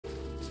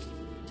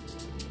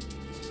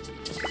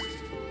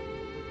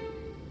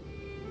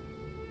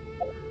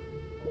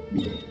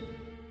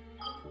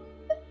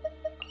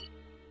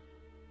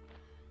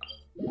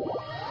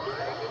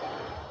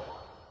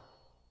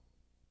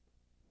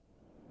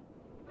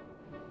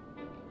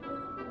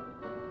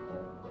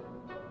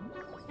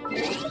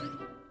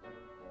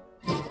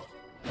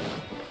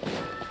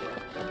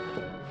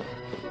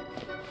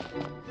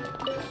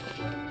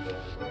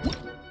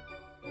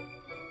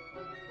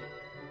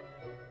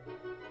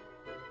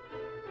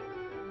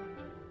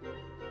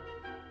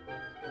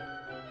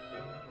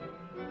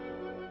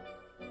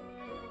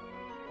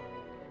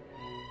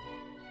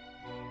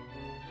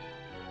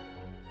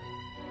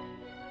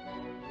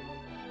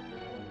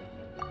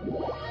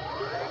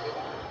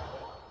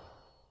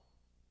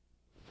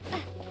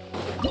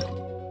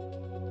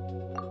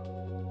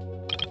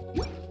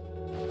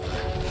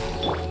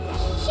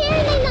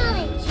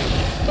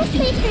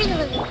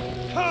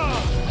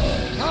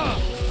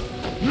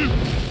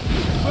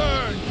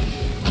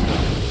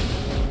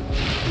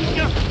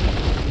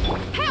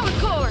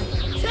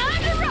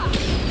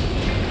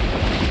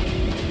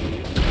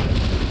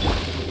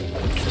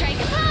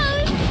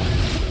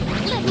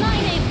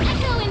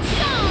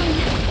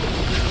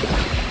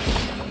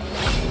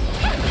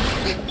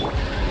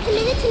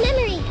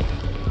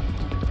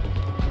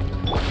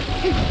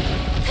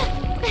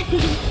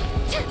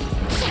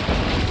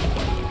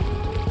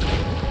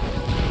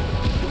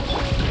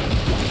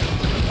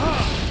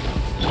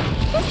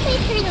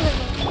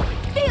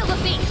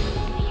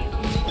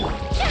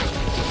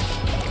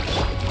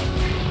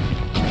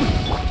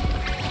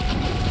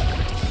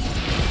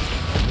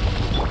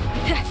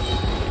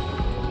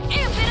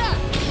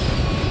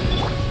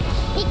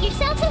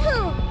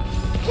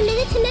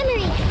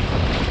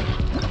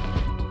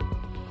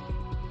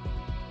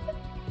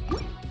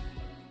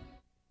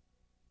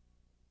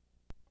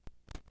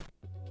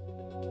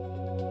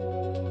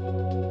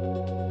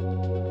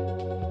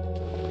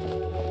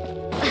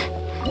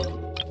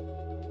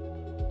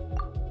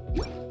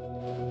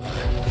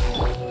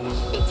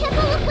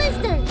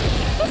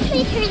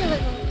may carry the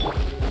level.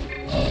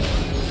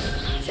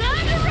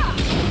 Time to rock!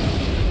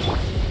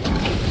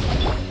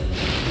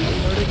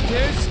 Verdict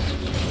is...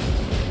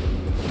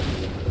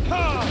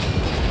 Ha!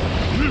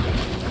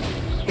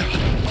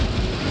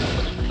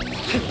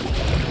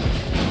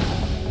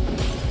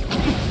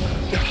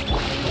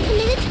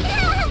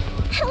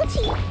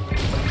 Ouchie!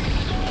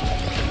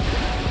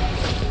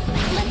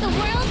 Let the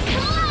world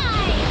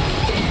collide!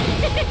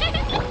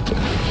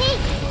 Hey!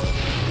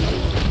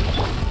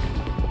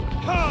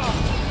 Ha!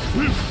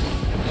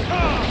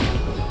 Ha!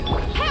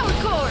 Power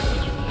cord!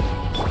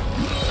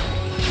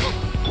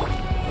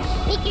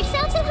 Make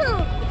yourselves at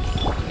home!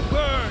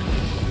 Burn!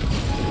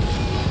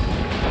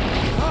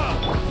 Ha!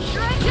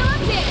 Shred till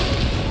I'm dead!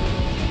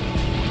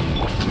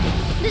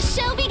 The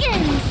show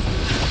begins!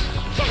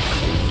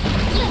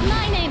 Let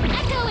my name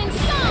echo in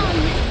song!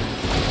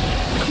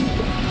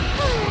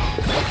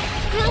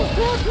 Grow,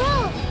 grow,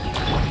 grow!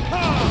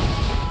 Ha!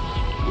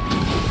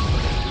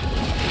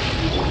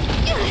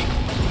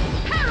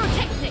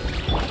 Pyrotechnics!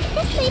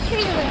 This may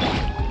carry the level.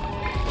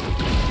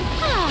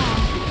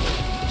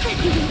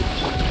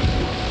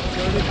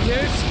 Verdict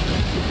is...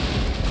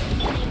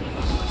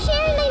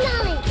 Sharing my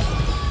knowledge!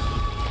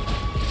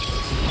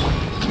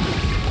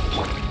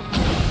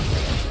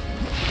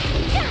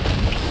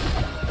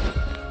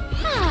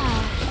 Ha!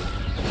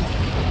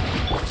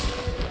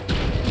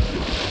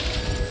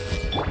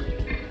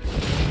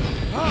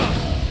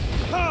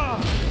 Ha!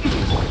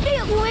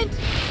 It went...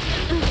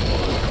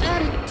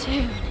 out of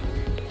tune.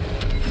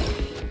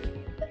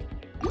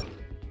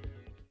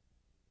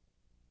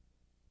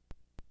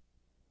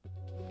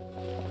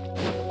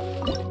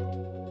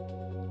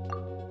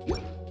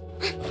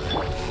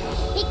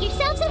 Make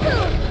yourselves at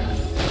home!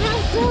 Grow,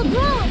 grow,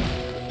 grow!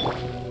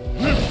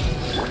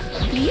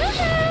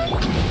 Yoo-hoo!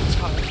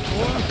 Time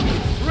for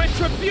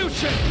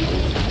retribution!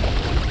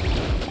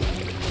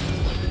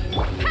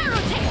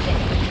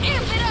 Pyrotechnics!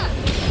 Amp it up!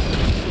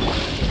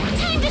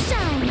 Time to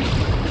shine!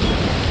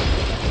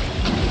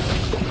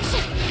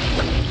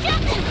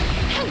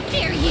 How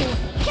dare you!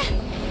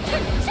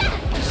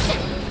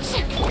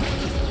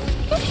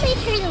 This may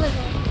carry the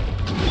level.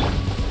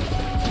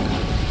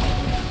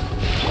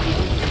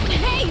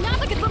 Hey, not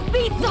look at the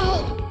beat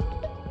hole!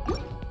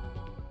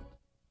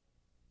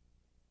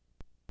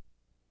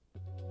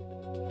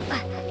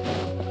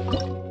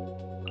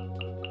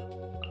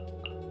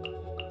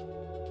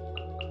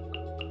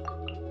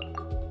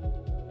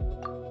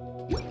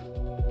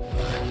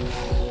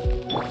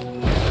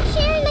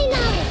 Sharing my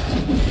knowledge!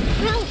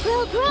 Grow,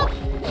 grow, grow!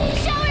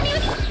 Shower me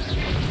with...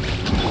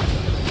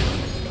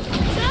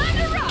 Time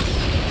to rock!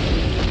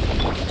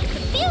 The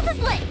fuse is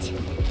lit!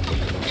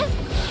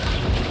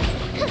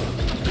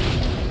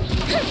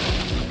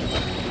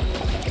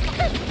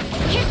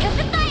 Here come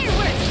the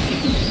fireworks!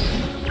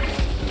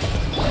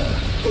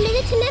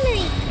 Committed to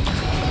memory!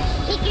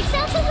 Make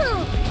yourselves at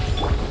home!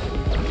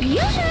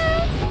 Yoo-hoo!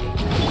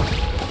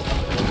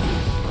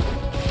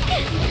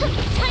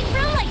 Time for a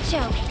light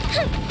show!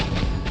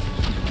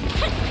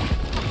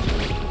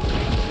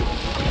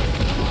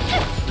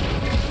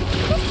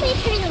 This may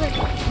carry the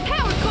level.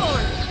 Power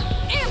cord!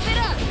 Amp it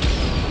up!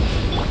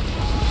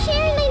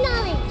 Sharing my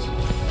knowledge!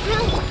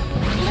 Grow!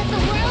 Let the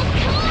world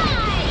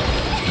collide!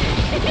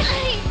 I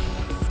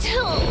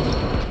still...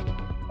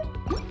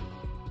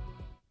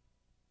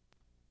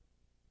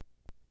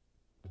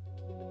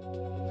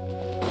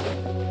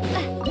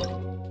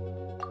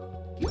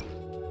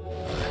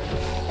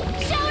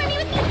 Shower me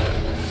with...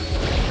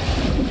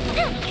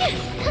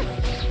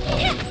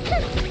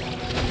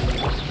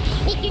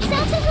 Make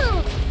yourselves at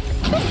home!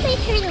 This may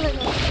carry the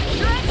level.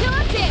 Shred till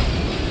I'm dead!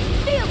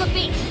 Feel the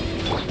beat!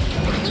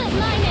 Let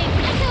my name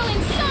echo in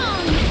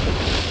song!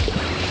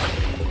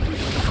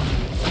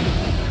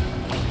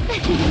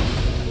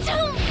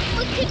 Don't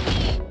look at me!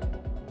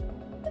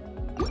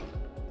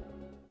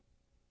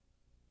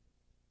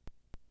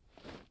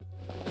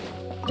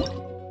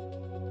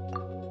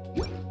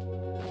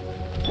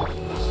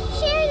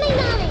 Sharing my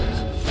knowledge!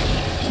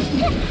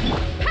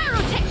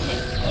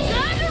 Pyrotechnics!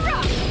 Time to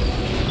rock!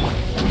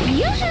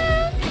 Yoo-hoo!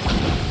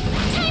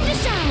 Time to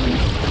shine!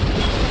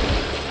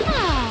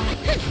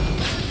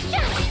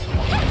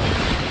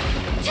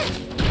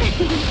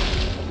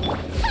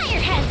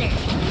 Fire hazard!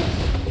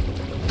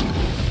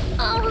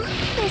 Oh,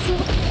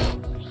 fizzle.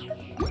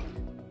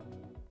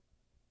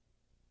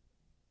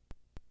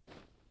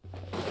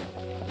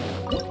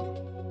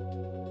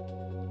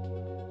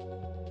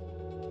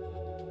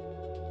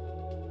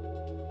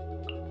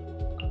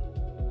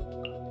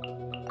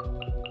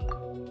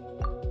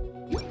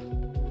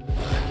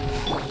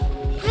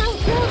 Grow,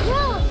 grow,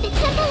 grow! The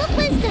Temple of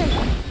Wisdom!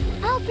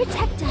 I'll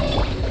protect us!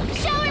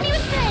 Shower me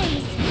with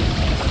praise!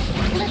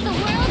 Let the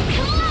world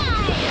collide!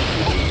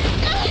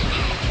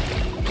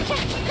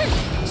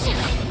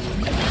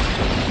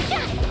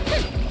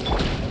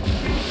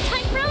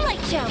 Time for a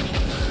light show!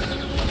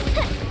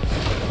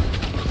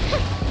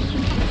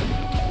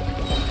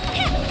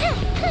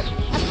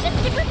 A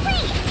festive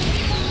reprise!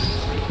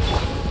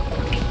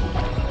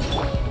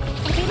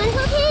 Everyone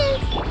hold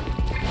hands!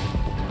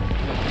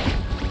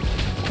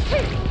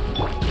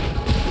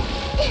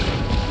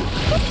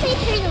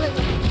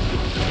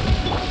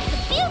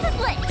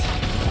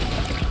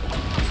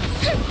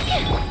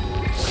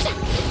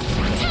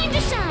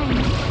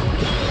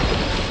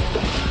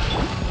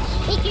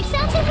 Make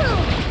yourselves at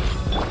home!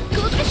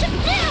 Go Bishop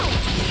down!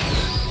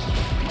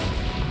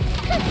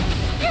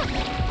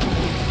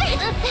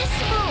 A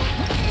festival!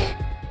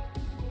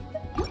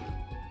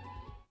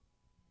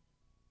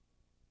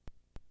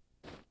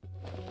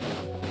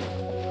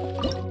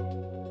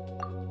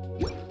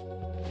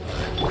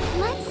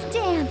 Let's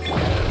dance!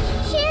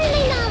 Share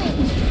my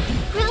knowledge!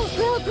 Grow,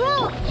 grow,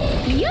 grow!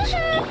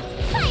 Yoo-hoo!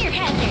 Fire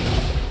hazard!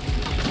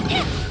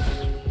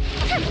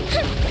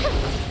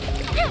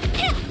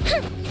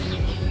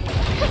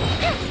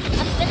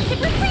 A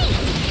festive retreat!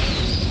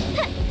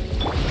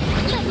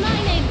 Let my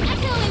name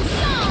echo in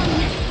song!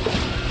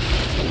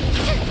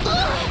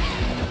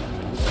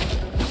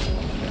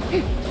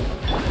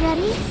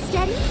 Ready,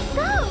 steady,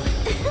 go!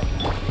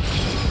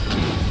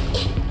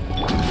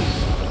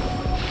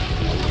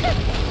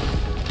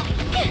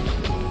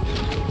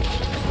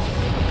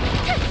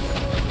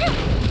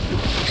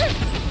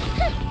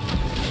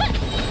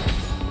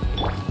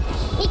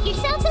 Make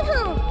yourselves at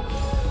home!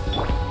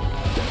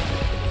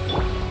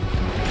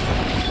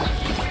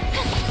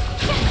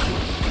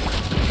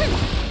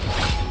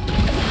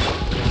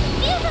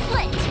 Fuse is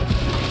lit!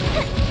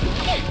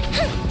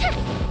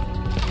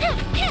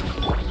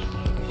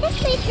 This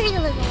may hurt a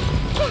little.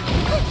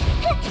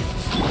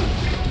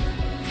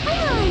 Come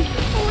on,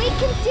 we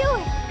can do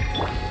it!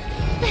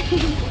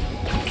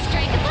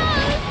 Strike a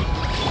pose!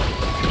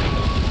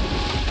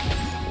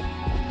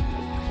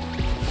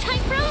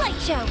 Time for a light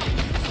show!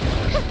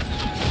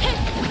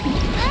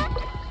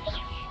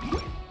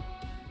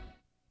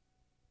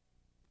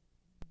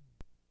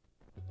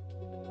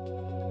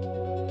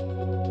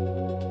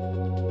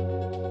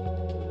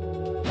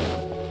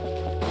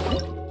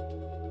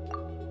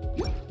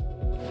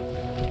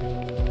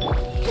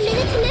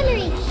 Committed to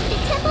memory, the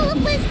Temple of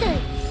Wisdom!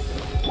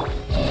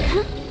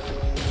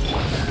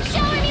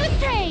 Shower me with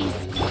praise!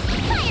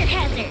 Fire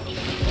hazard!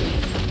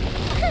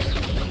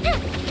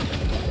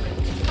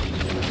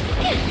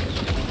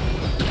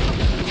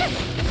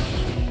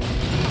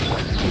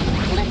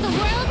 Let the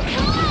world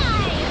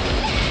collide!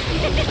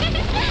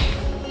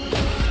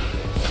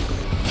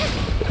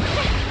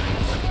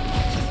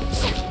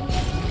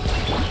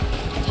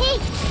 Hey!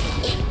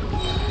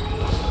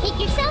 Make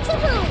yourselves at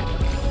home!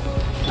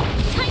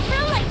 Time for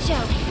a light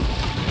show!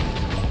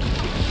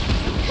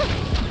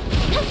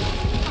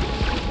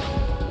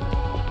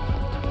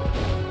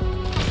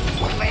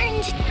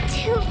 Burned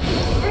too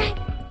bright.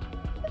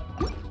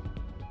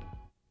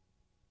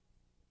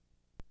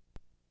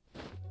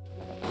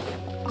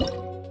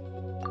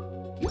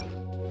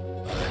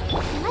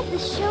 Let the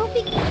show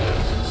begin.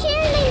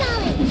 Share my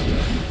knowledge.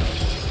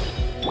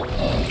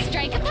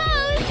 Strike a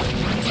pose!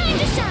 Time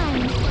to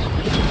shine!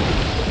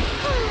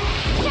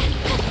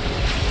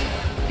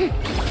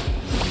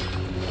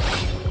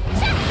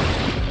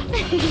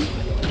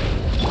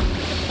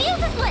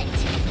 Fuse is lit!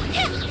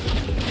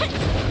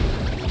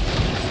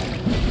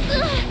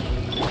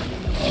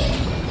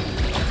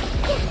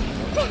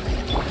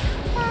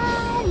 La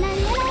la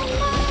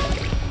la.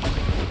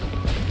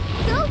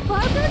 Go,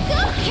 Barbara, go!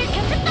 Here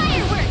come the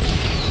fireworks!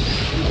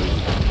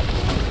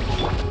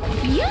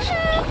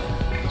 Yoo-hoo!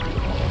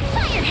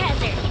 Fire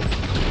hazard!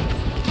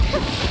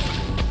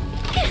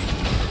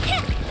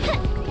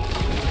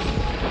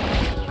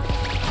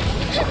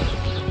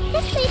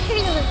 This may hurt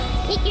a little.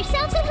 Make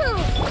yourselves at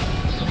home.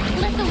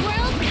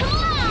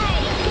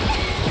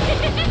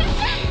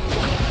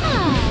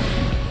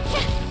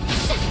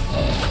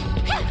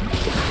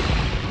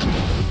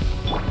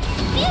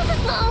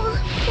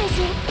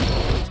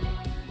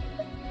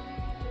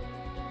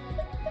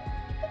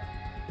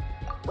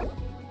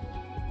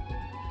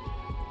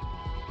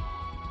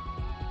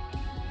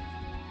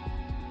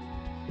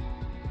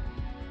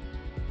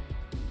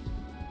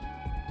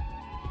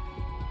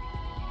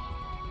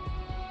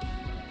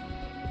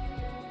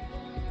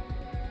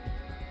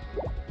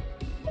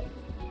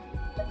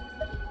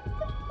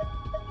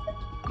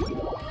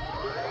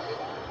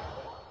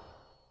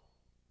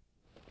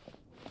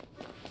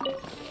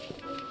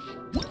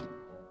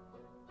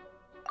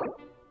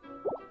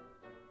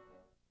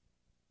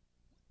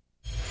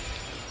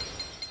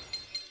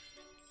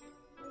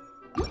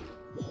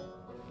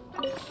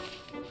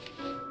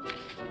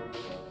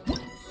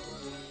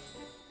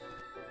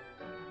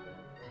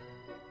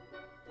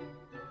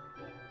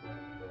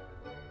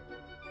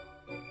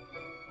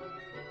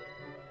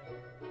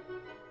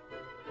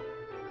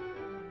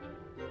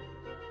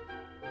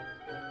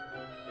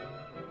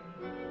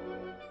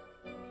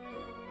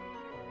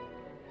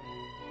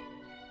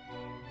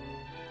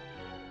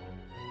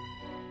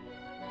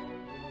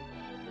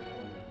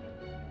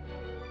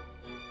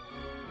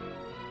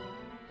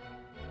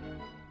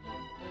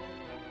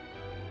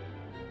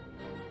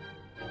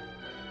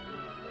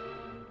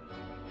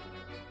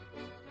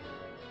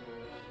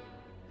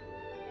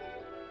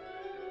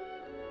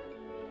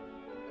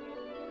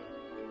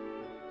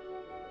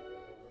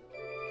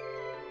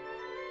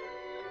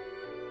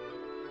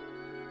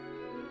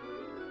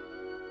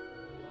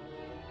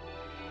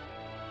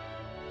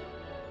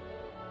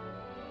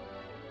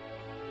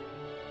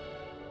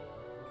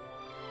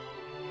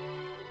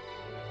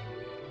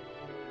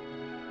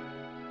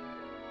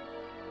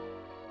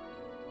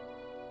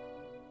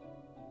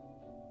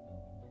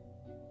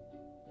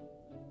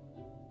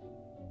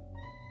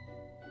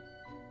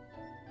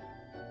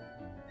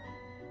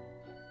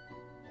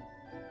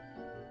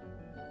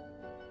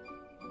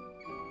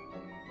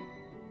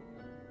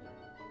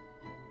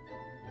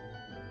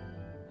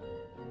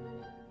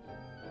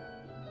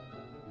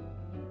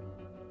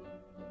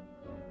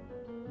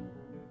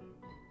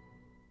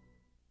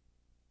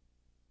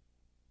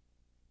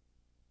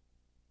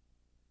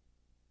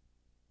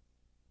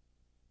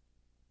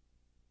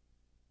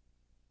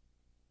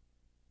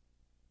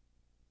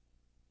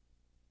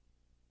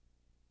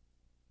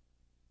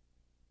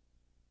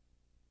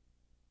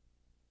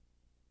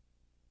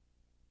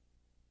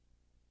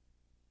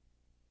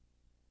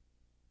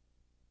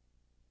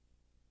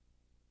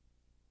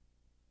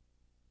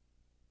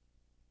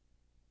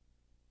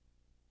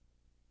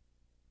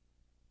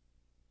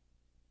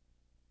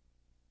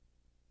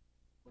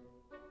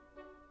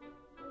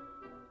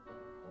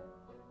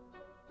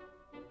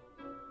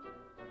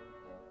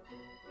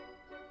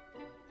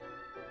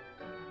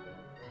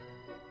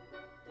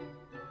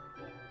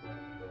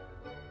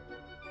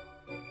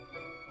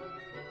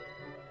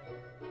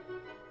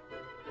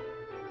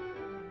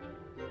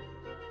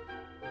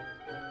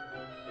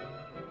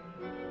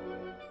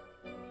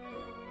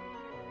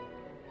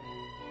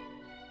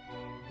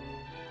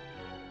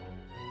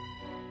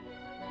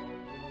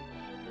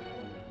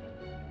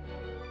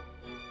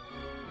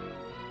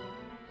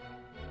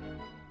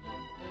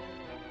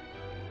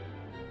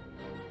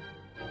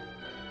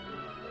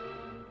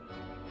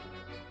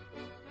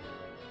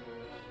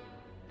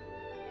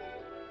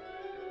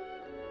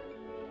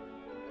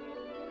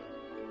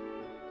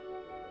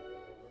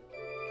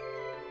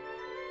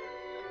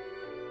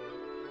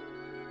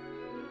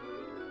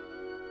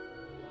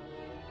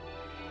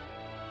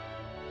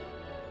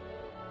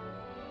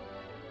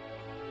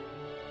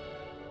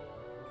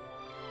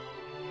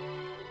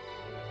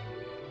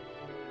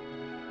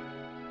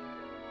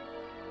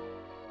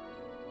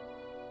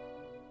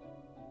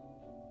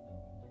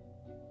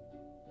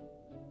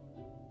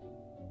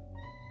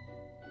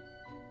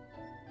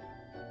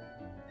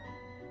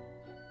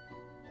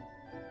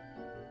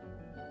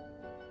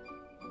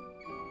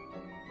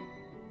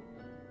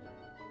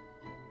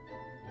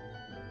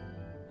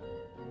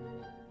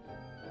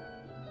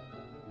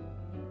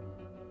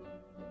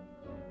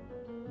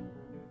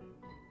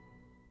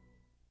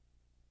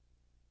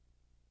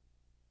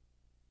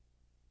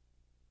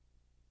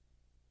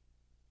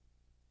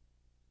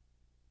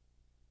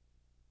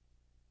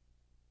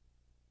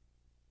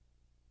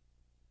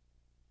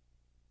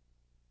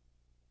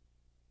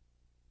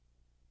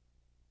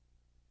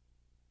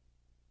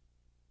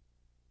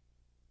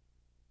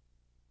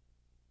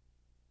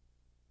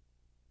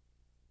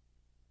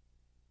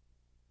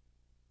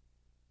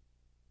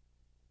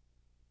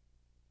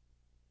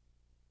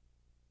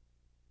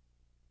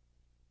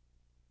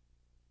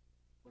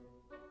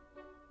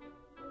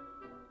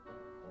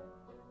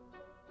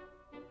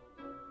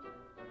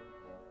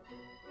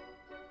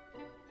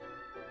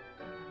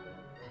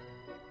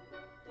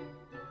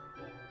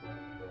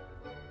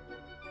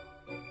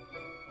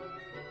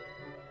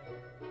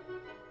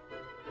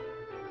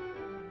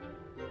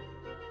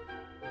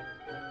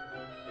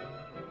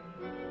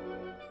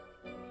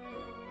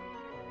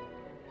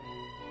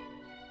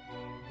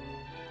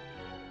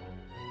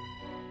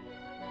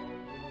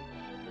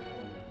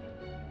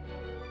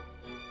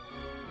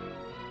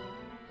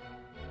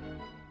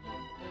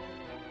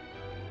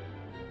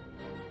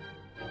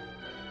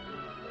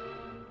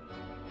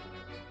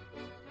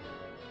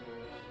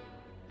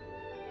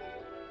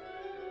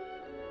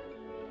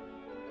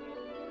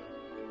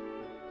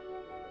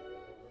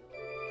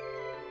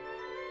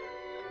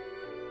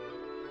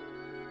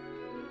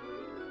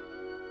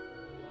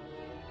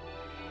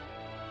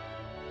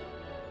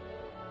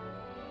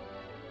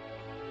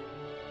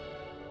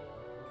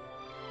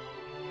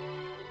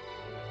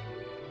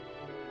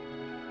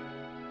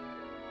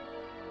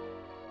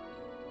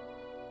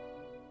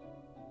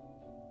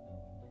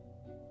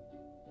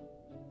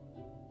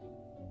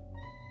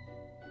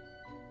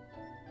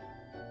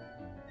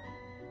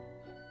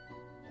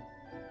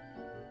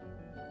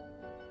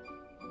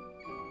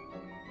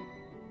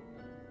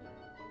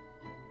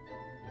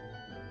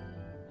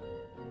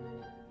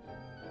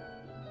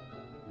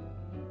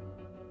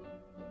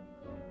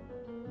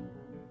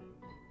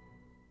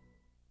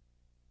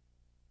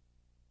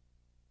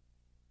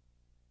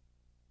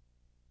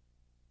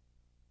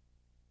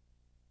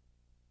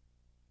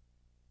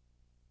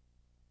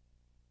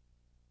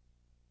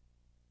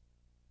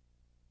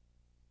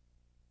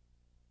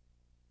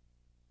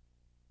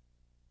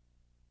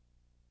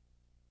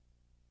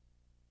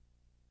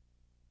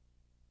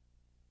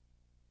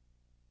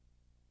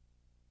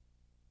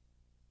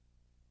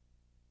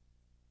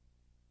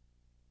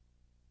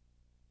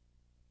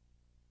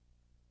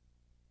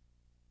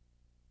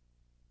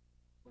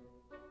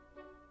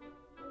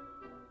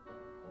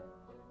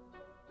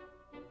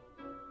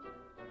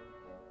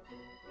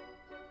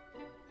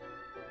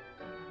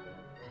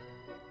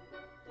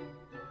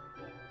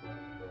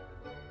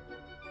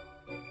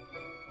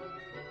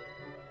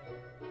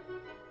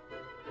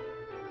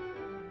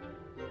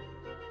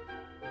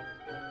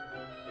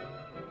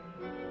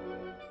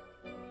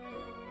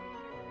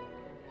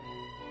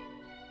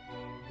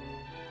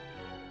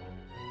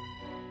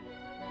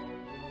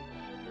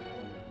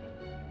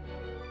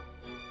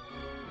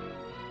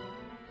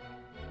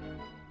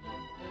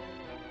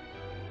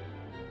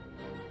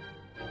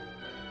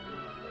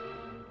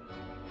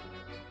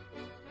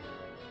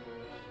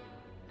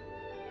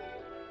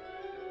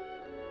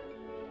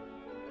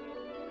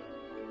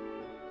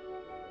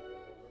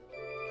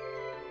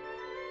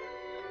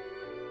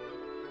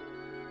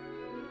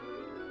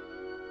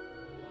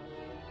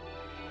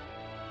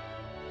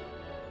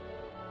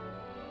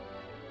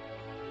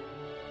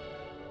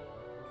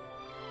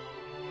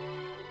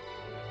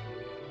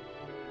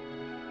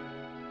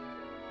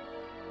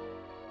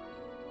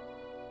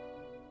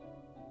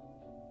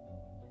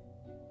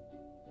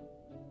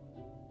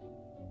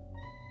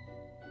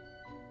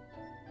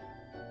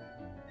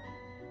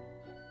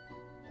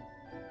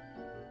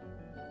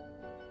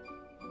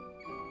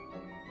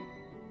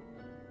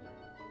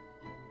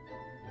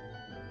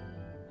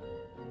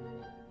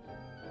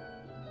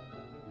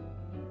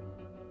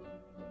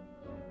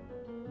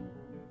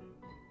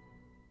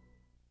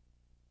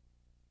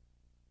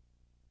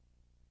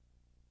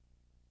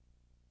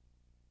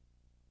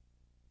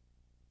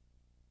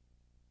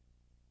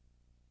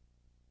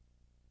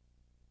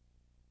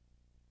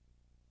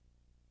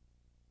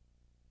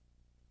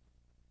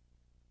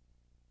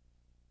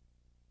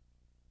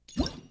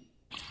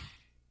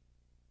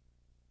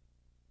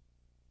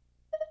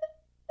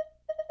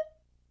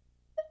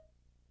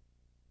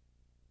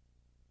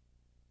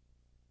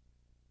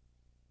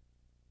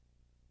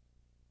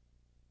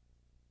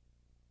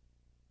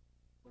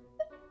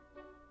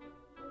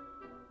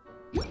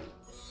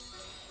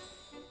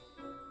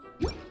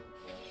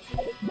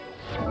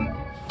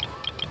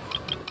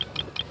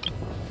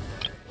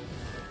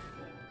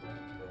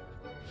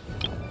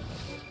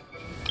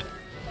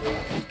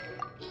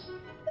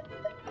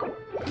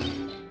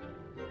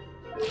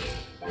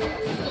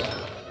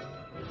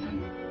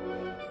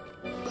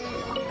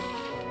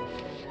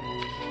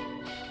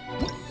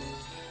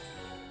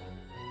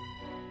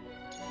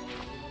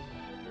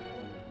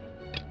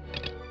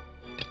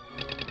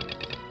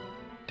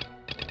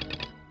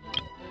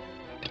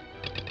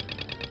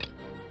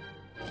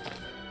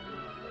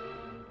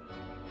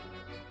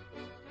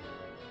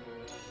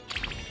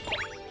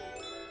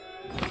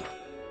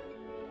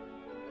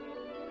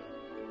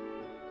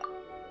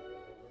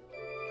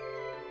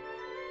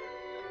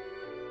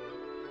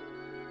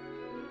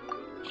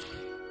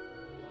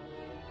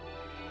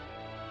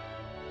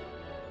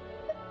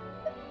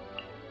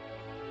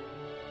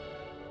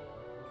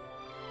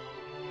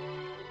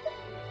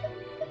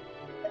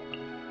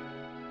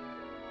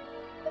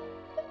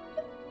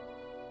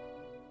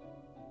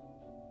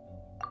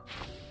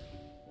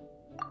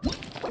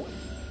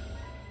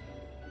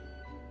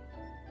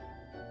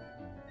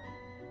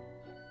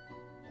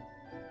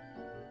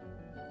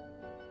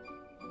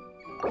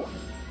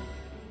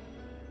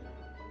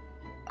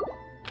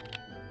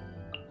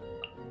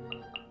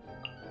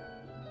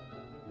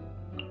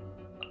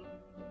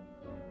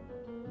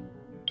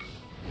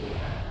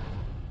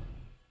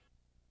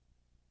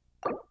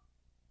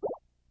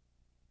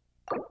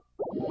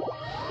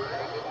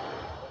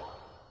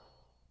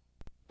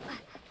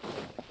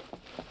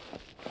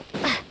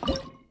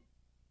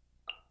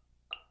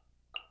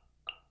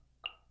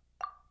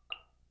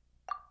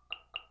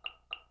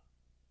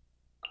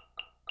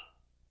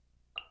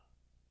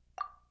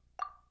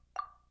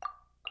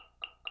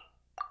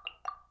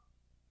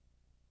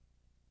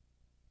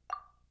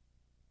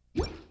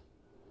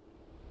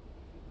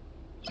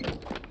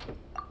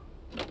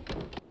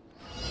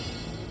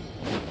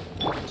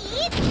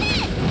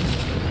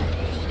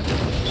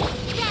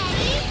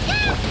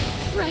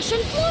 Fresh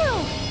and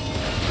floral!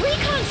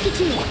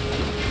 Reconstitute!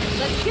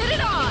 Let's get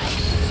it on!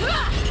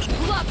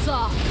 Gloves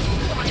off!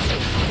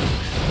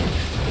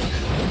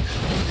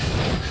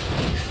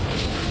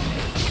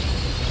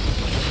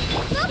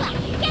 Boba,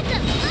 get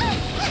them!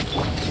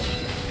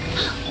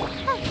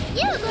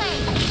 You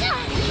great!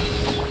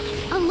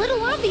 A little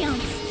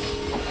ambiance.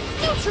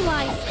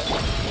 Neutralize!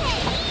 Hey,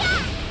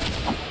 yeah!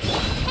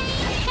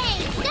 Hey,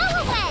 go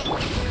away!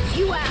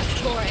 You asked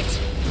for it!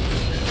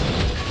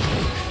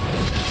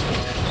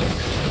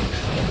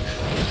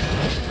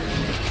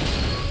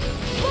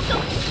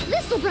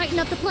 This'll brighten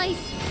up the place.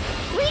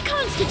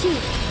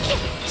 Reconstitute.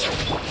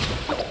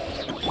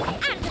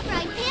 Out of the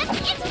frying pan,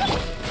 into the...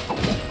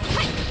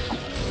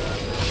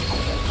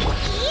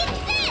 Eat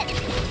this!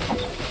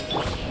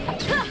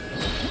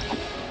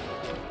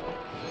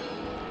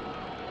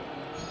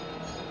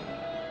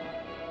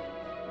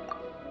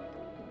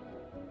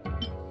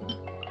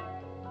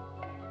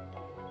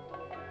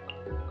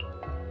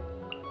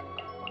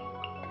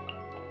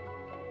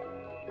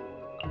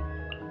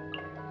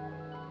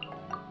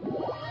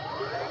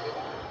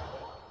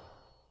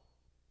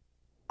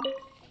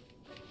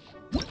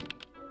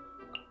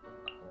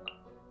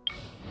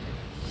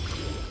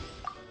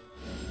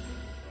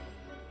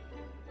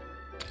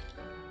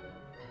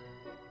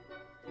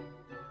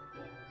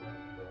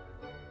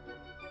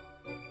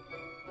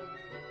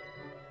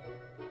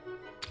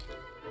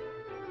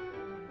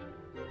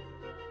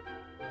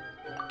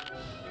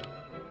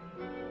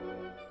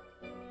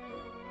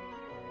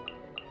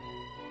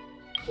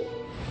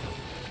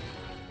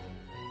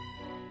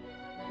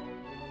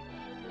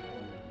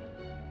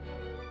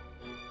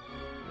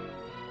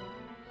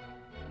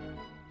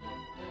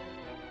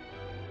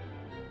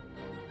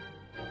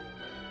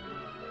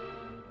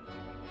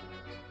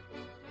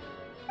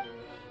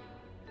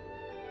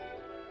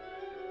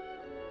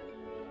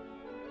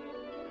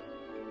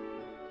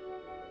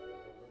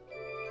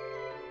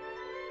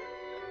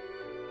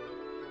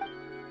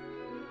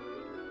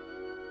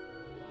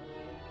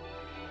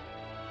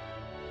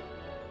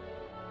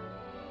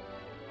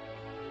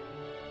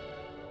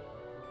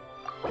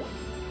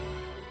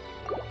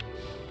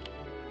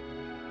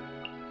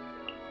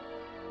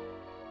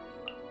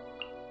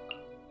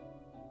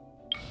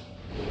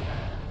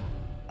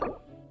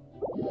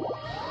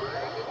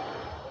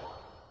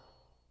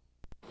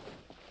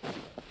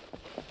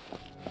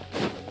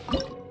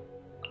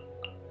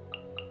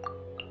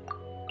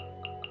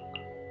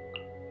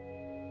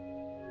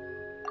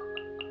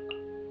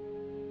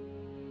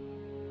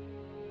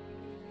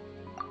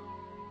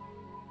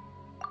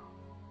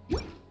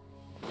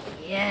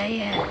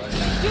 Yeah.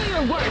 Do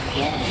your work!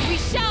 Yeah. We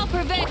shall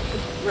prevail!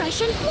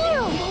 Fresh and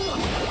floral!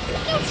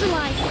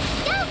 Neutralize!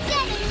 Go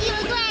get it, you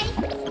Gray!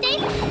 Stay...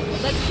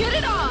 Let's get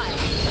it on!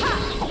 Ha!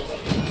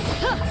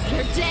 Huh.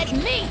 You're dead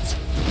meat!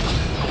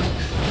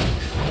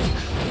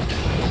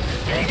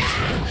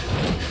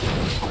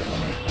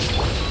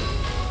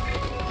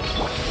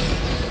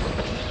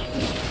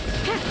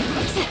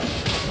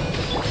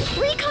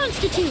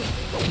 Reconstitute!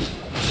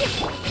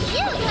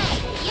 You Gray!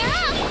 You're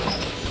up!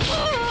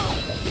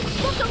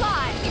 Look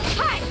alive!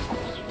 Hi!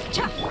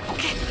 Cha!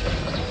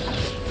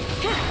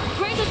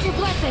 Grant us your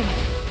blessing!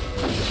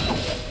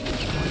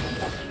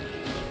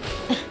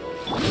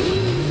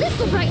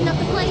 This'll brighten up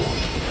the place!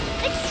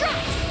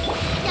 Extract!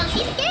 Don't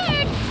be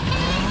scared!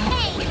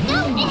 Hey, no!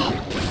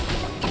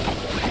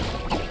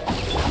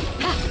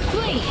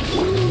 Flee!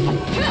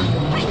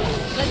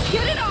 Let's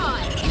get it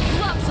on!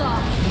 Gloves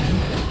off!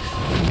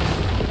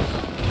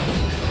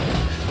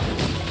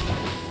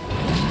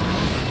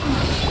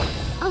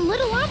 A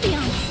little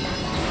ambiance.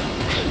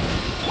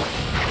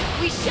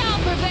 We shall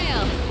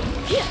prevail!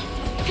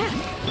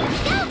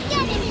 Go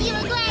get him, you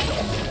Gray!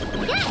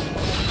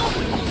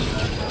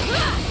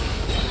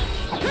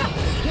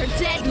 You're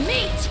dead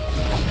meat!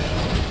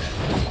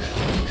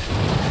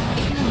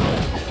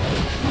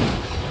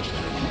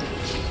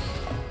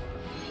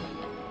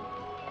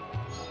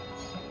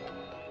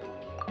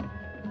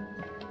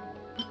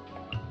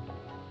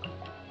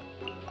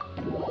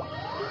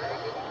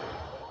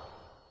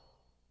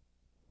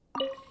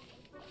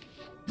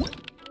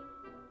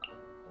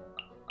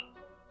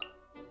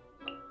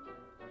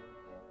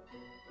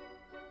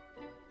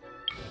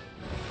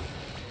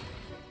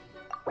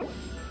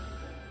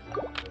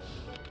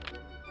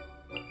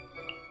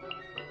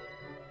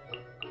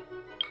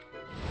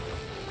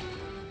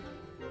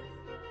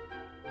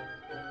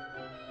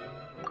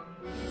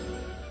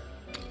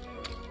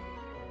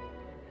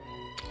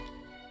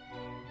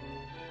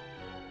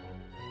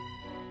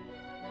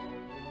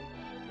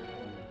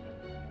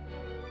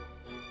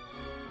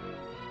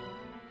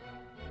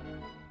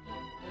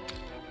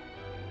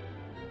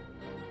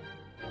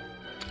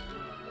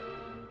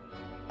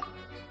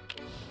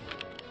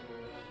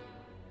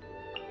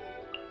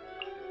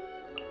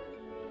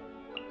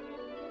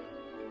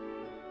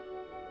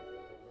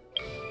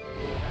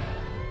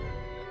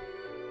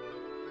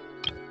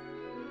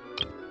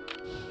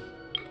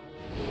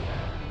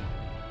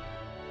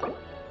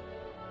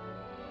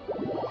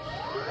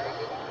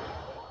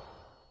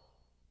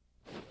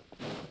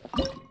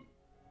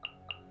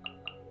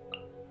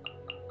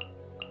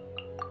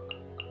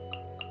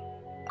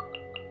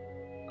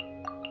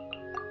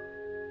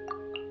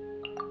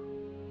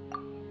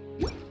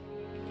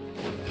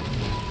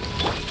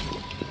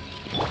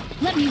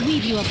 me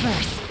weave you a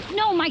verse.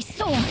 Know my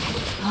sword.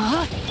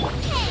 Huh?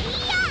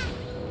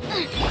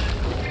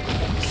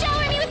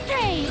 Shower me with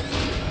praise!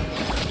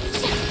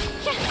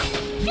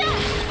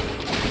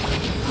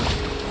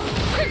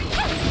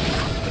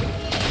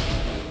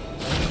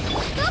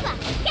 Boba,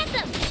 get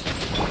them!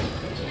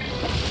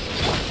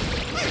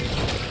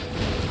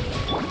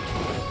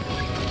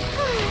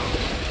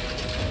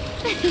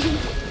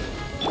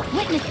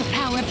 Witness the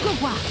power of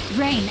Gugwa.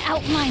 Rain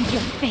outlines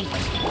your fate.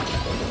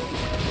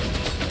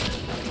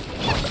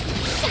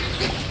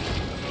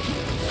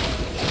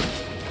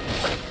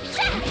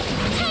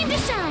 Time to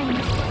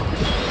shine!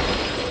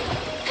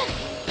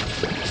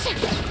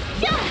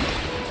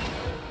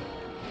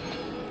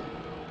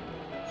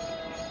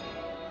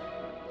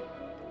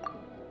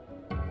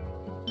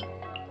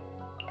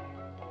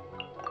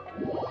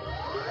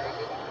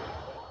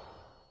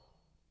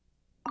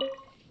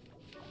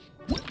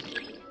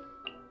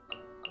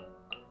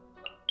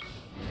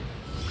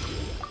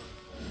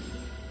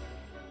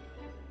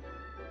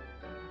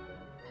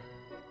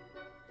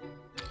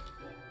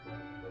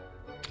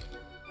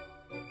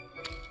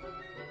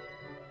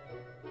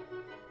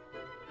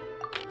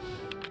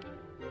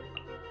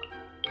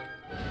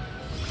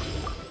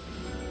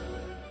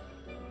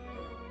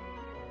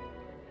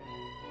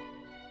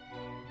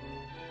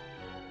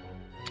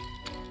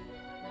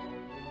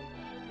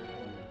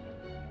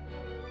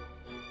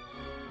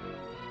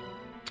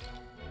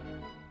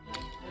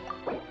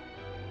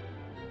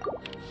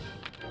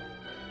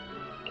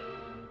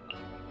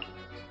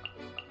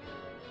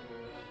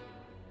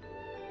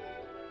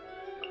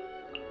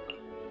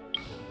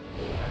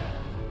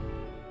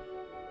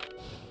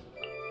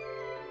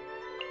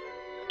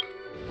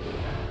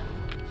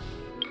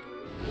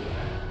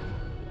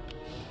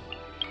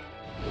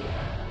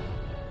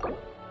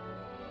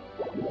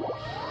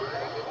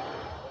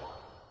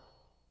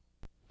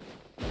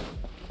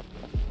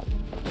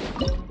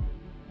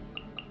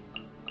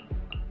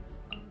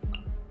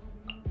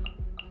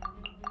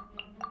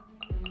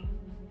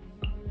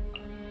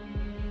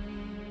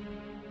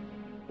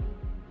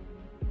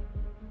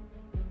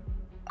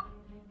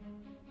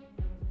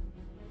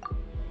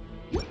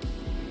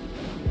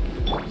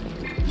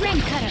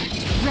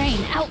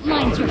 Rain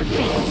outlines your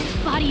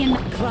fate. Body in the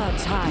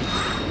Clouds high.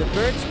 The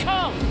birds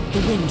call. The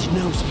wind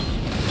knows me.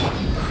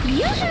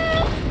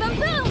 Yoo-hoo! Boom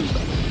boom!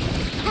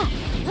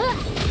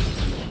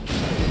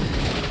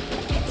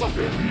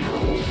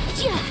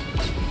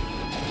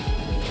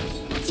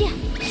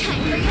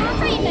 Time for your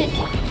arraignment!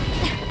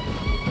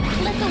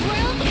 Let the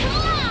world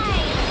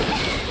collide!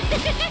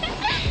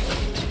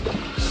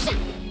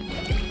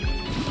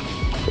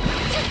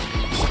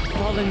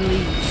 Fallen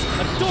leaves.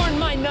 Adorn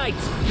my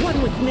night.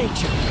 One with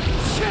nature.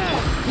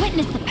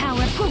 Witness the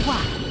power of Gugwa.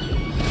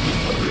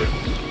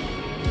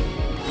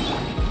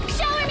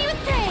 Shower me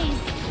with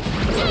praise!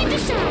 Time to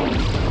shine!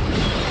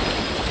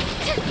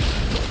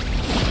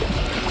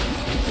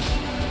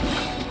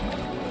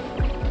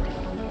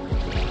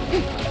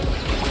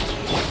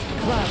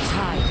 Clouds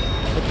high.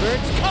 The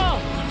birds call.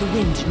 The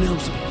wind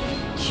knows me.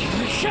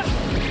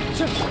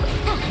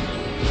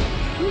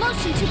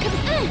 Motion to come.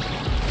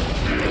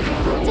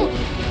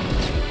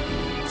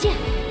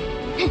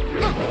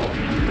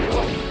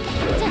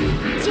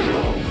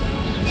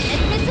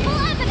 Invisible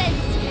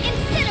evidence!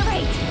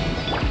 Incinerate!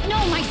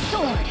 Know my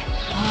sword.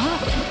 Huh?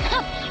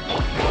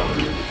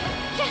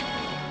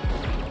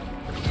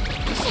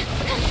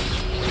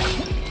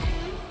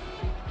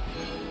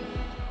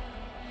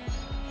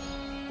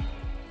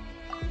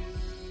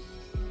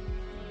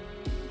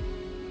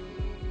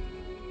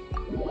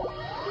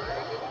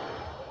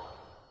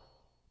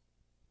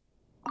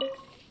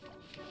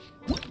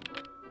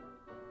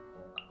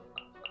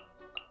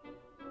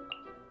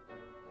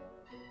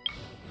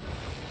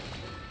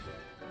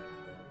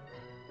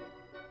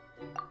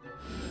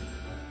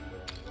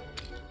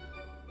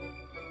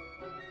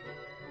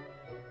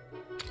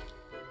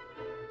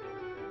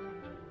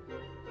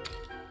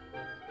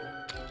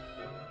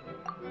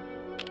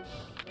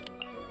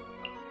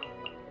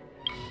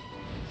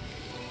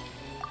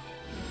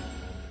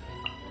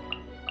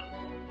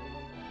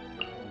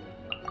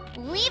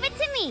 Leave it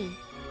to me!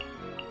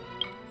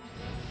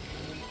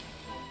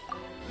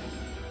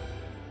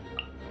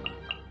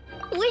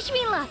 Wish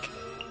me luck!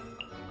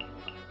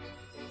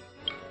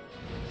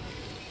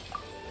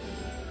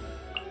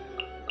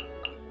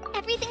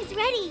 Everything's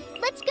ready!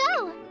 Let's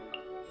go!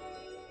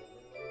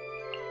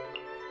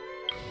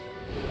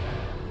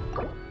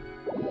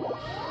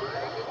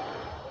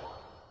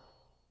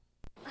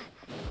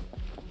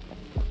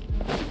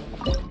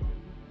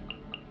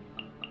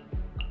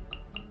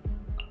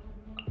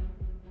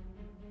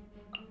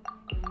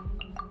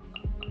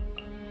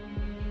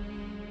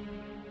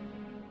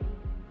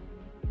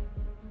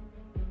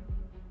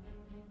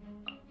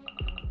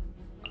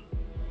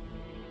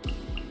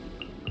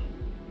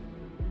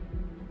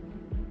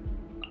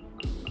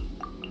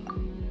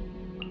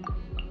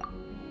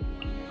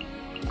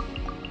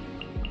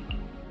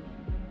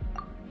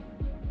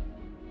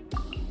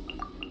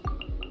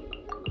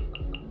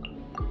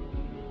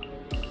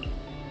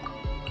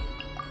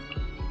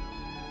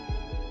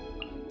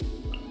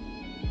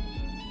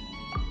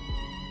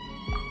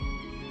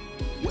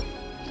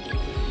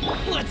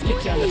 Let's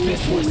get down to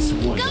business.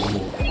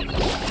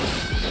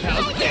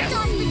 How's this?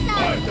 On the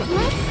side.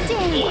 Let's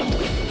dance.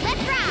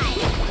 Let's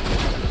ride.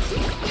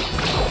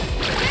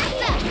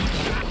 Surf's up.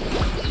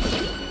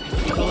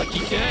 Have a lucky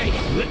day.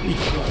 Let me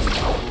try.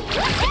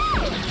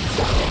 Woohoo!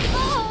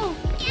 Oh,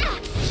 yeah.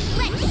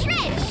 Let's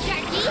shred,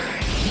 Sharky.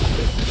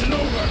 It's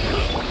over!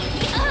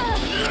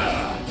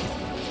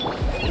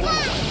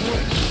 Fly.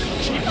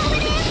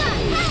 Forward hammer.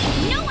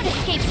 No one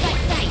escapes my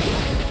sight.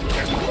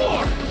 There's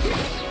more!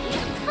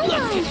 Come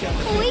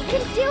on, we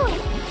can do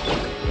it.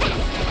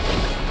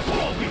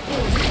 Fall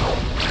before me!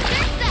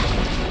 Surf's up.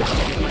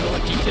 Have a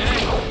lucky day.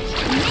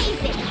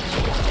 Amazing.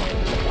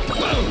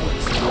 Boom!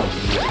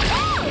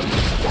 Woohoo!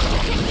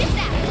 Check this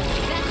out.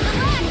 Best of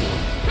luck.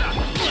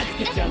 Let's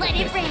get down to Let it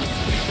business. rain.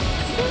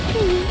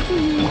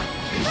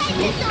 Fight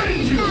this on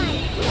your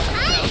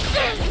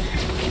side.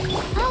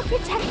 I'll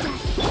protect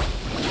us.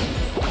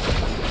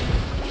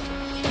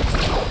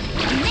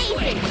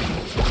 Amazing.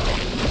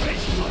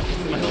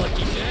 My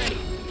lucky day.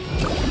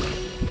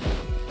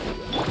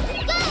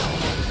 Go.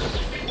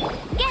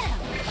 Get him.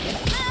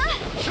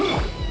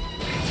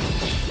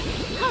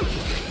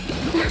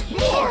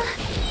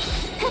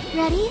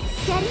 Ready,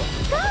 steady,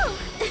 go.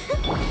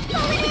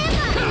 Forward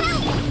hammer.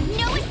 Help.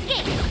 No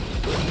escape.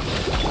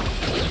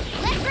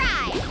 Let's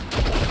ride.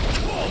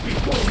 Fall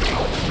before me!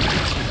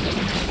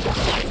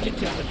 Let's get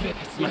down to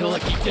business. My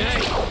lucky day.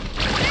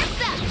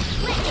 Surf's up.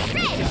 Let's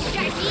shred,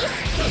 Sharky.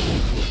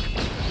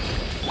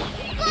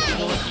 My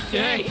Fly. lucky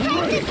day.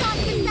 Fight this on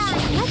your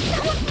side. Let's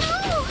go.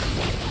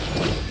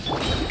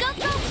 Go,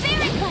 go,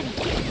 Barret Bunny.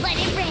 Let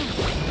it rain.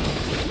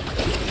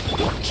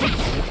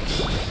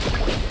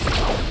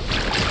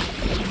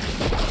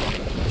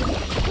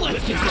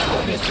 Let's get down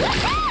to business.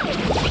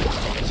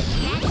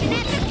 Action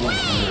at the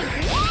flame.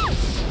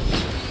 Whoosh.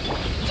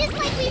 Just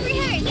like we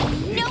rehearsed.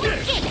 No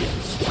escape.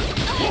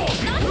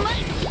 Not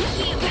much.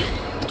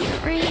 Get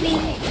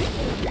raining.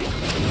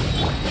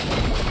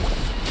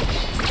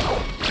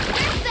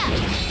 Surf's up.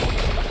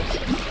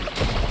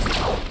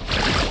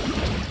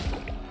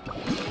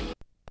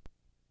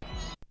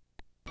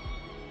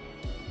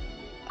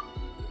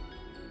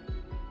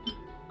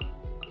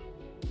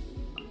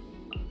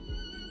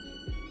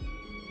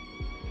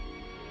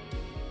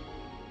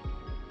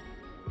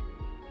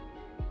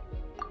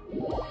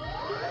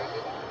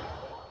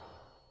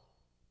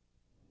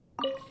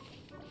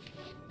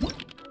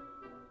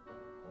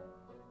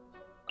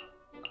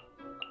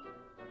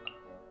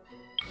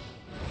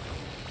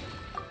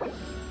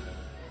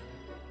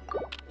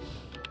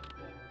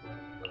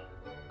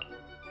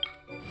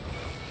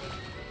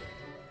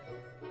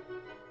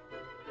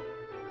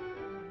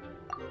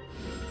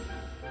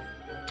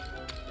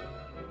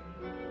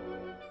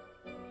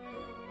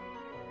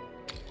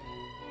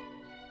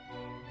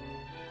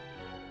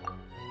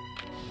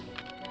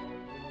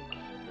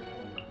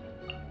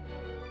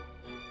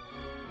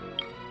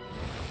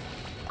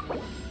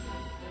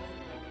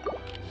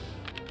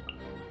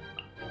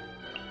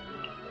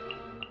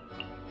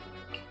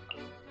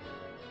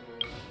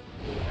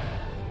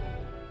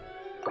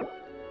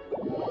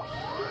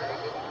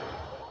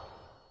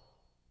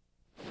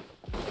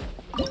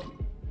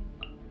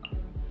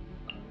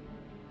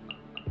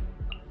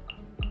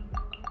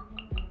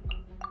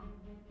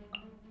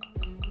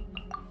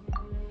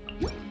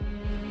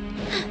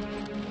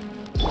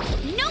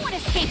 No one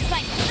escapes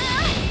my...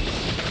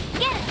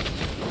 Get him.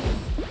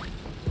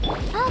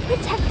 I'll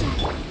protect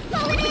us.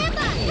 Forward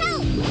hammer.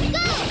 Help.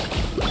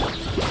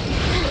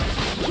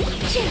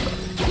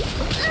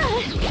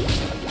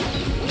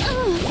 Go.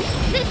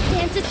 This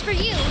dance is for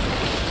you.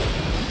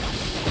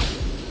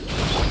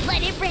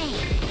 Let it rain.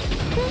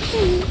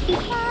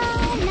 How?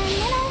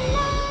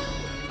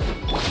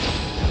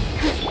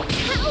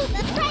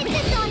 Try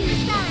this on your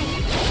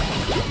side.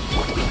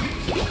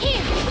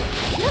 Here.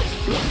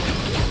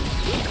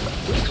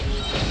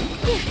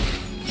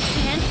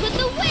 Dance with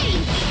the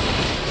waves.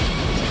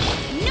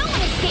 No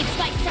one escapes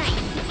my sight.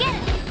 Get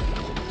him.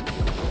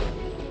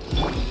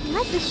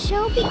 Let the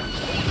show be.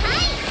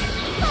 Hi!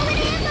 Forward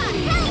hammer.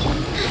 Help.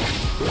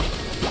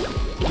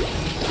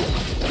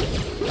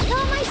 With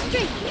all my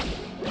strength.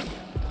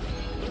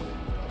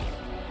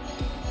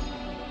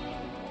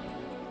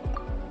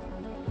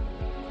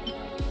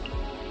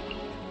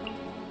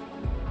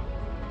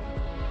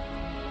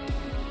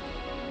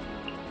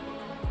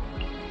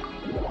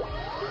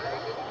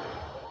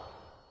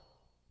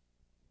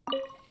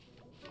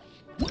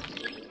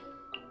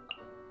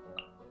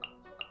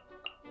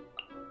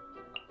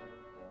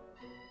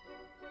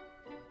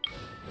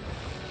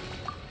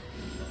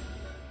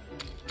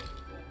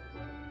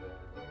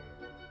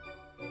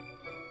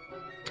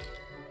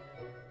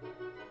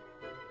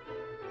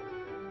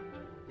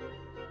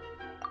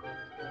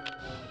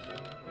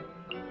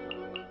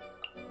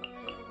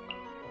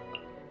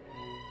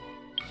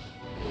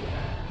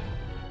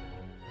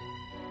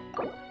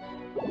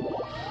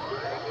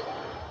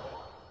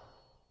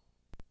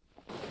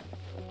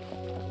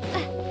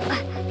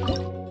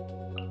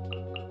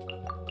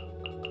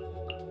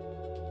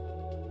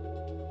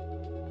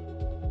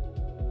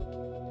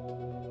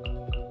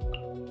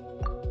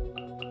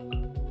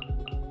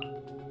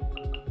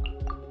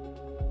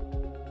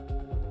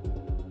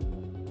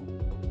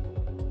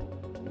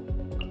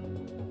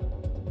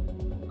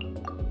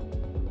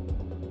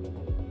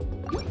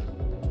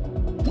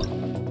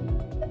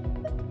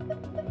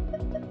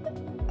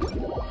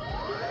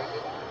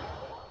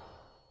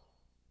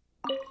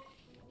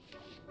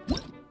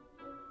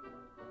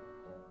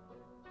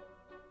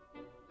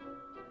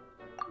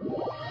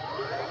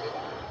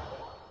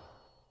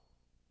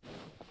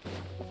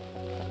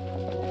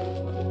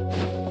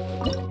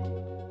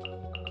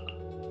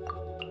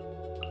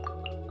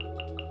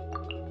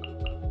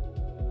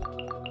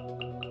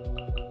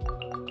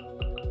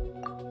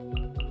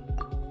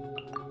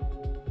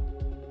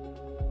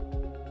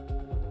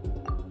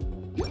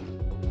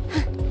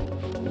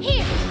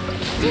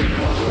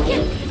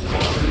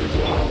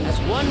 As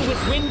one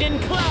with wind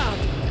and cloud,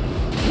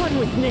 one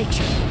with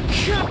nature.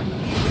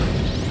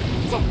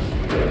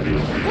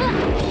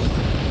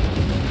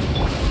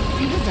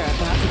 Things are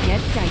about to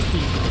get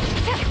dicey.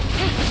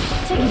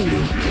 Take it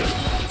easy.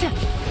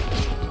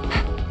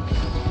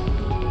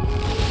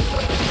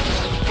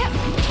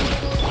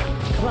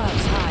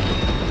 Clouds high,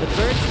 the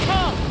birds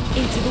call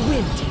into the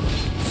wind.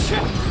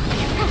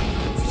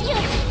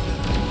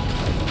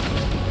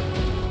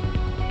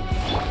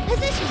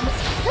 Positions.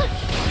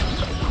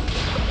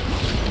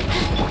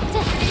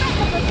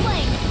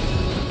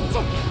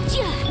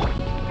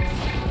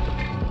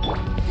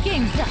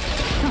 Game's up.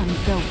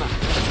 Fun's over.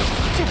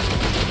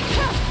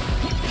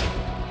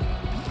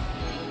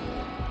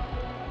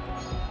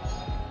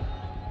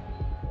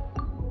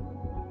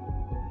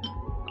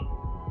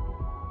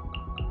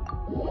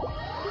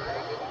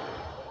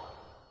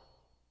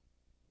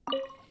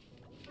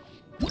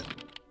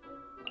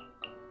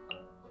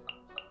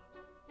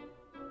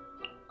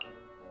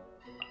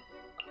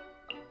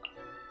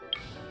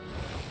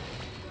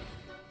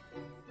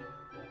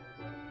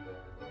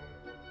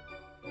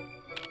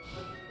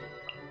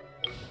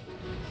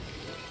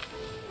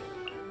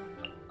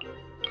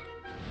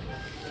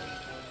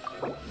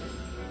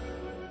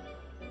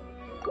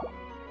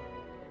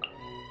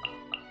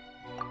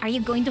 Are you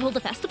going to hold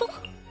a festival?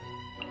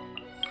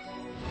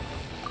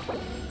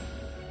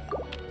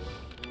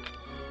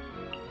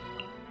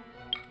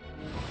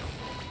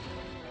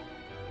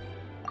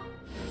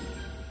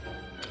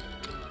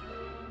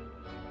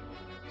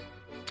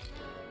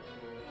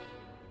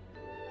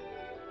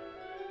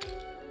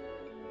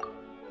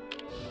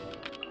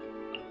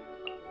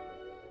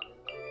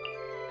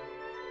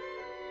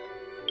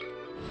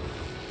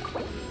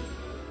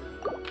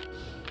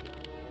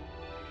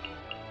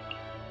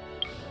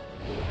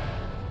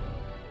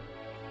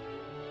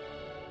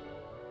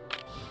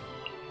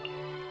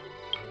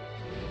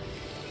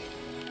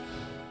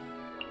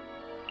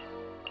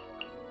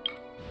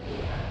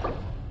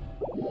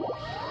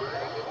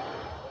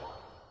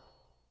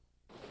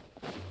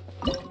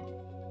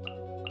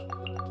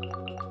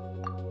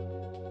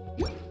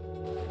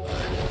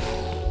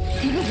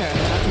 Things are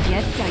about to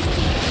get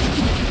dicey.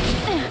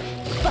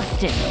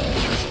 Busted.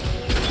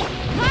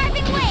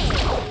 Carving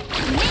waves!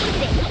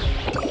 Amazing!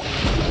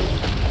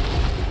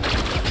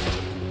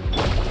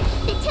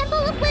 The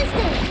Temple of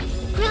Wisdom!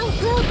 Grow,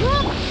 grow,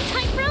 grow!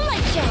 Time for a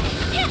light show!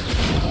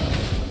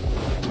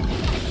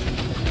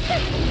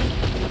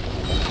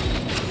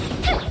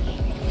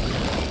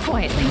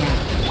 Quietly now.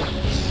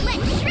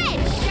 Let's shred,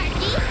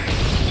 Sharky!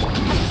 A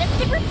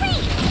festive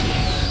reprise!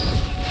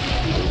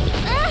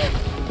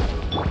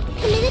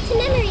 Committed to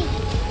memory!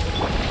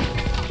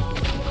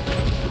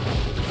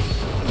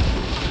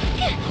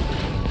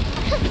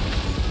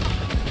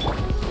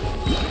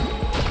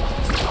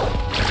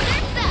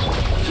 Surf's up!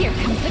 Here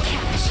comes the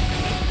catch.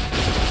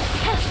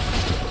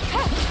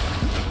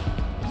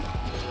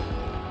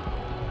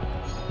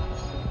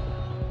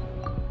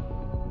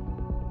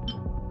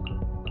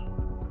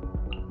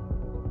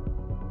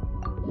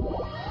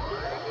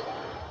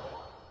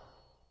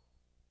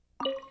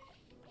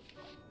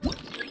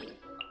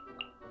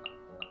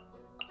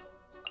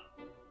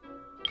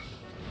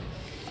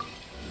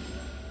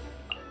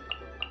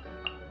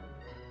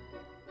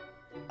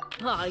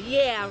 Oh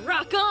yeah,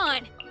 rock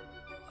on!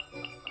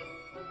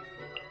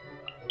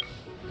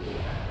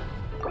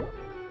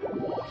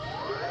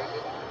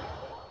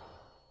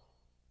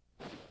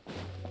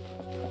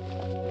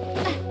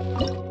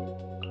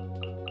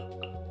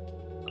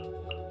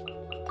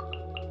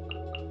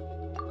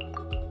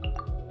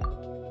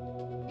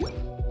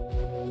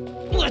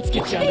 Let's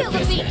get down Feel to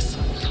the beat. business.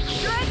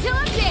 Shred till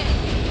I'm dead.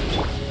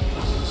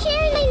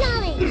 Sharing my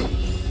knowledge!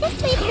 This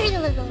may hurt a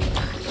little.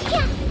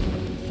 Yeah!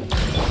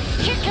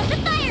 Here come the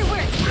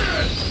fireworks.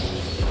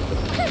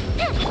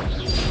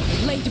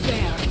 Laid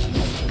bare.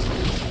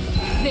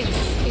 This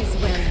is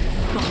where you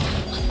fall.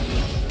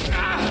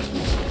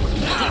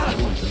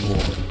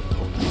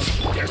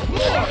 There's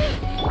more!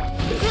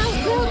 Grow,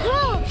 grow,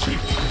 grow!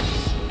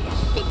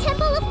 The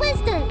Temple of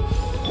Wisdom!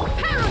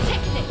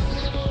 Pyrotechnics.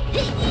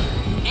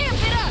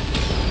 Amp it up.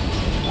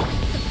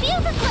 The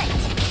fuse is lit!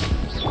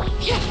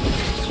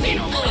 Say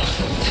no more!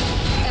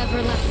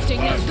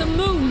 Everlasting as the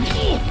moon.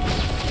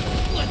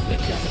 Let's get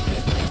down to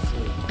business.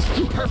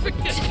 Perfect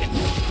distance.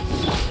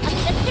 A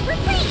festive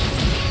reprise!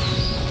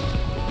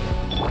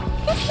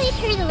 This may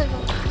hurt a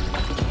little.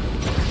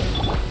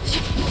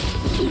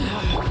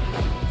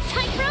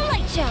 Time for a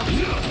light show!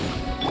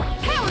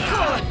 Power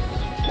core.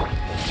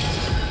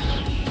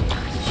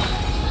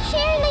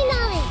 Sharing my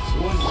knowledge!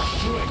 One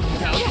strike.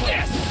 Now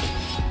this!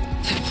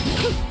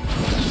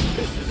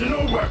 This isn't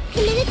over!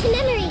 Committed to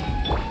memory!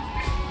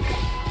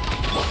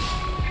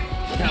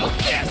 Now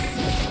this!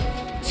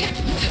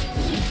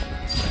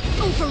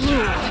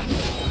 Overruled.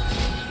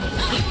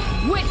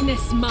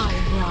 Witness my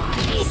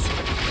rise.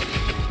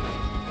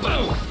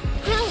 Boom!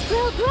 Grow,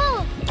 grow, grow!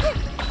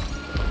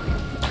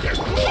 There's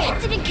more!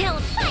 Accident kill!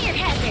 Fire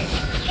hazard!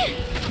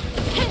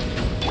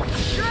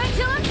 Shred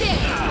till I'm dead.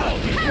 Now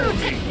before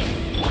me!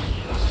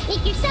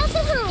 Make your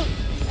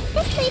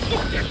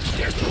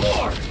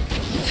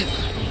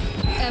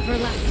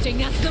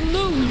Everlasting as the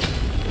moon!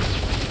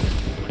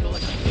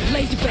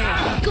 Laid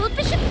bare! Gold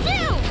Bishop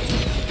down!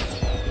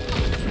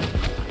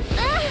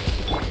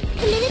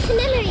 Committed to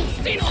memory.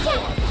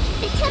 Yeah,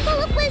 the Temple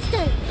of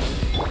Wisdom.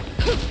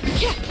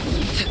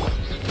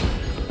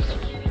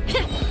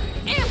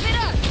 Amp it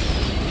up!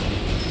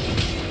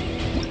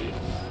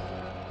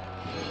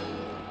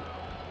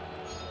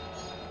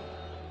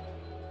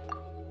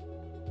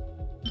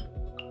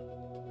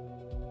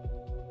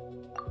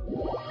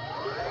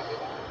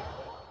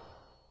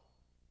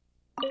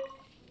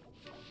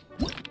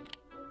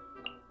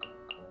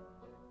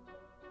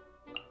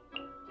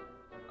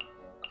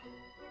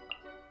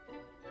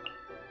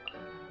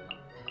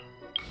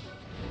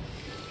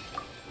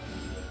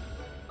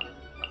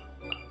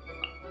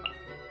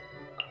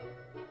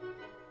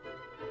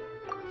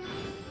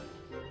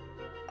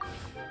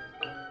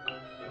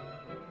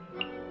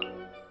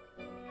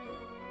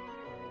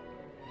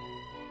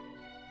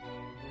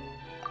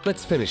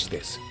 Let's finish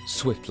this,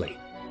 swiftly.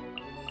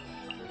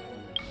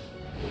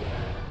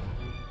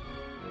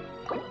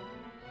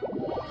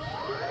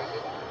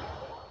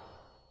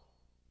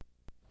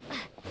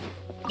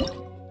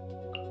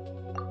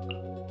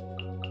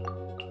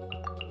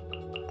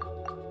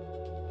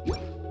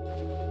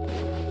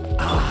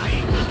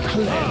 I will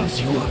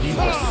cleanse you of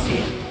your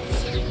sins.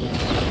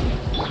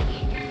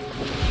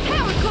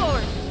 Power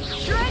core!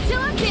 Shred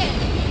till I'm dead!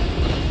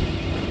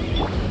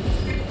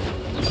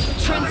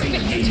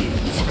 Transfixed!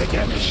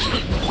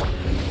 Redemption.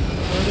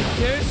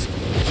 There's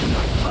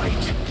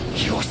Fight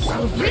your Written in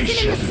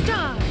salvation. the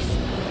stars!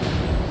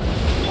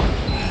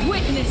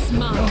 Witness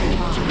my Road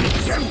to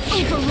redemption.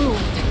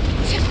 overruled!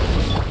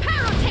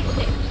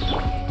 Pyrotechnics!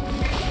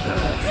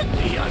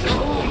 The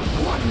unhold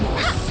one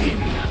more sin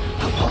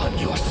upon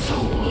your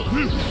soul.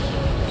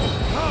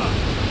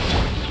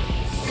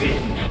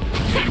 Sin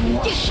be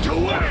washed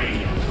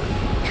away.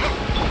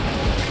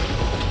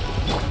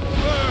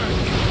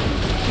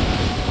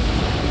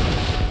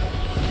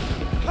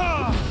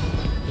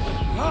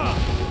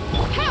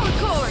 Power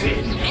core!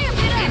 Sin Amp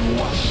it up! be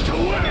washed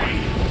away.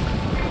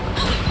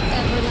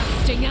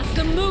 Everlasting as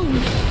the moon!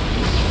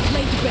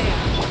 Laid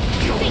bare!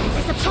 Your Fate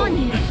is upon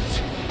you! atonement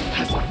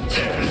has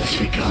barely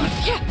begun.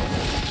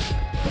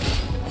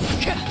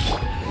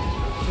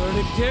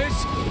 verdict is...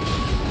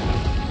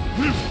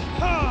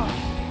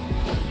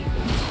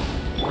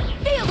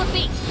 Feel the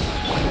beat!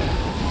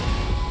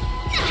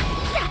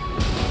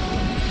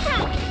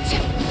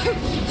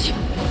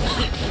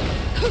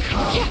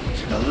 Come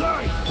to the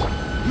light.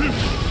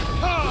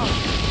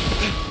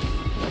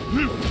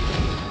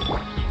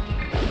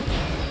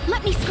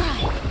 Let me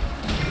scribe!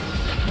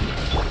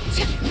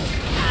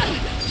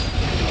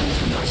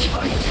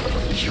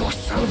 Fight your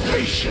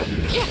salvation.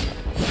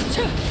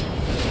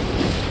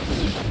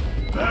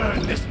 Burn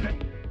this.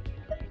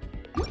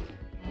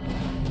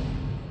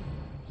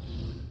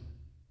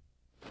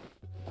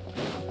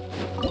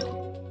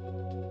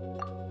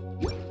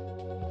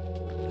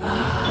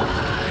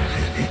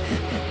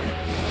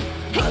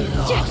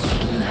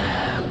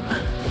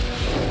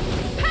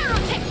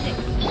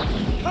 Pyrotechnics!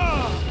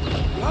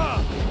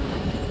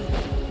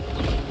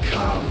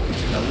 Come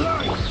to the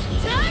light.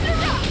 Time to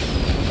rock!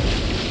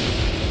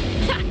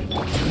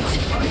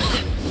 Fight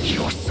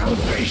your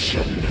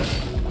salvation.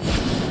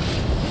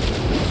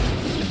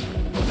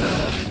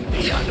 Burn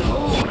the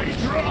unholy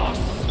dross.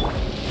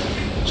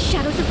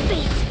 Shadows of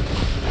fate!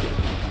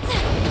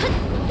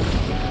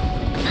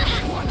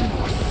 One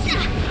more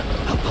sin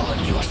upon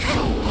your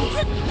soul.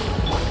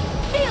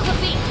 Feel the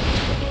beat!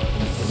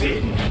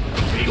 Sin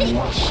be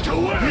washed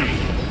away.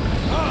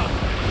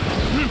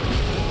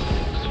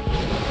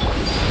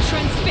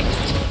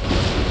 Transfixed!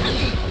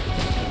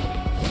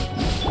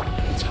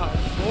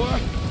 Time for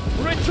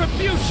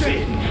retribution!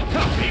 Sin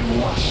be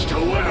washed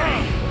away.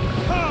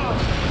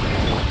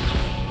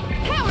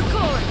 Power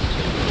core!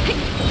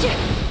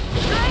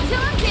 Try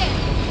till I'm dead!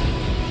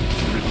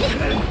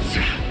 Repent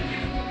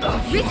of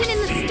your Written in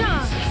the sins.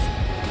 stars!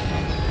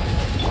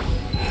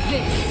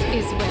 This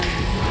is where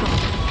you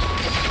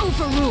fall.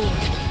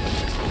 Overruled!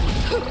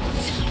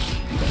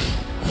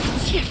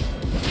 Sin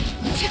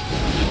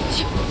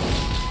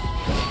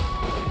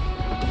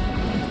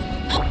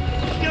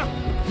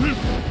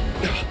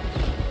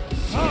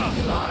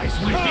lies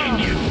within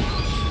you.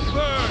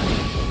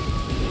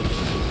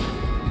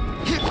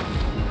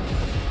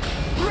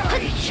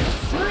 Righteous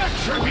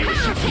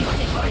retribution.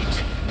 Fight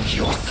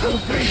your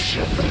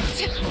salvation.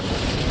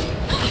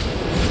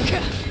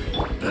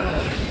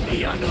 Burn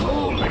the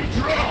unholy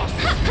dross.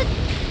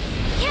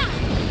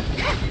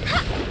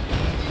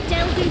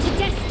 Delve into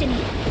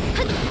destiny!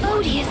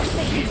 Odious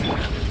fate! Sin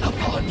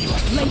upon your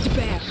soul. Laid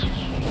bare!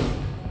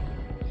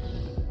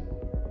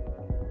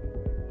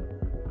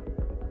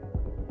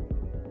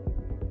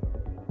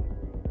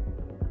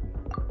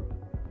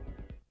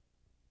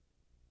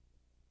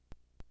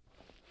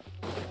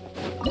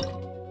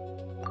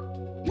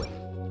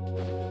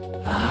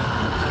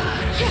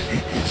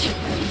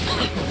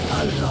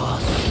 A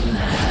lost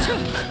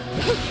lamb.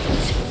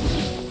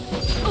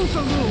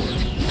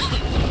 Overruled!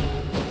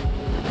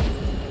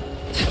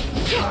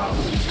 Come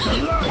to the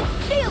light.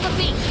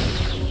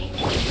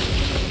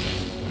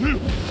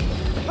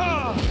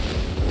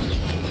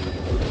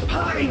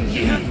 I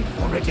need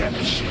for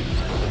redemption.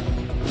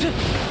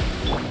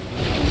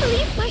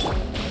 Leave my...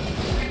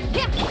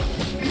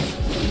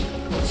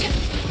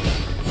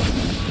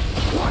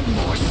 One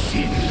more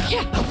sin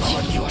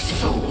upon your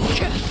soul.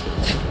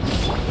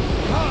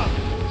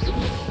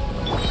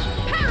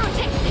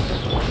 Pyrotechnic!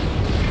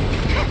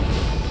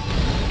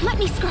 Let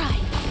me scry.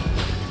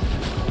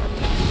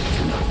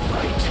 Do not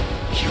fight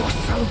your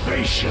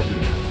salvation.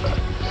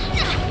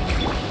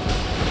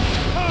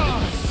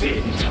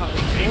 Sin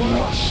be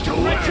washed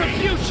away.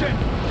 Retribution!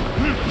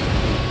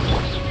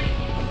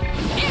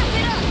 Amp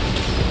it up!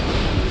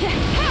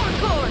 Power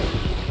cord!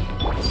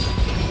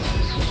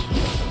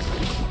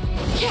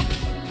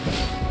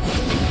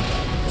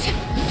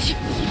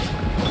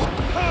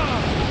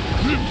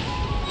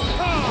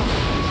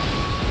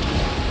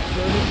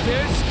 Verdict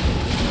is...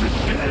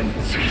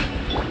 Repent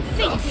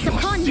Fate is your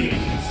upon you!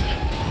 sins.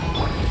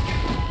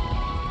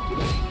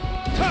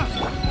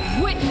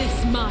 Witness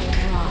my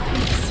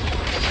rise!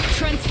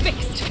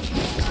 Transfixed!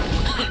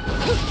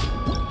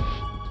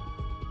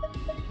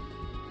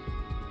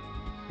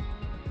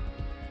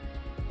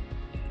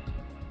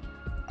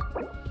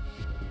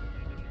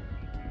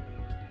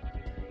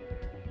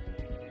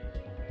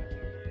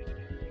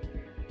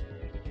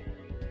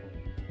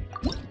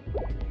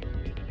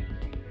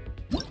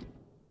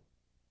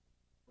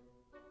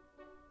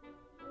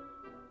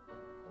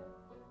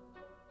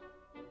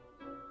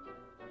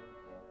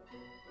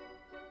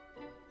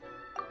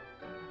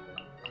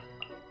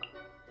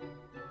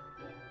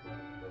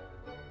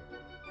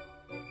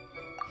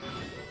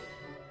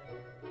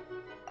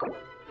 You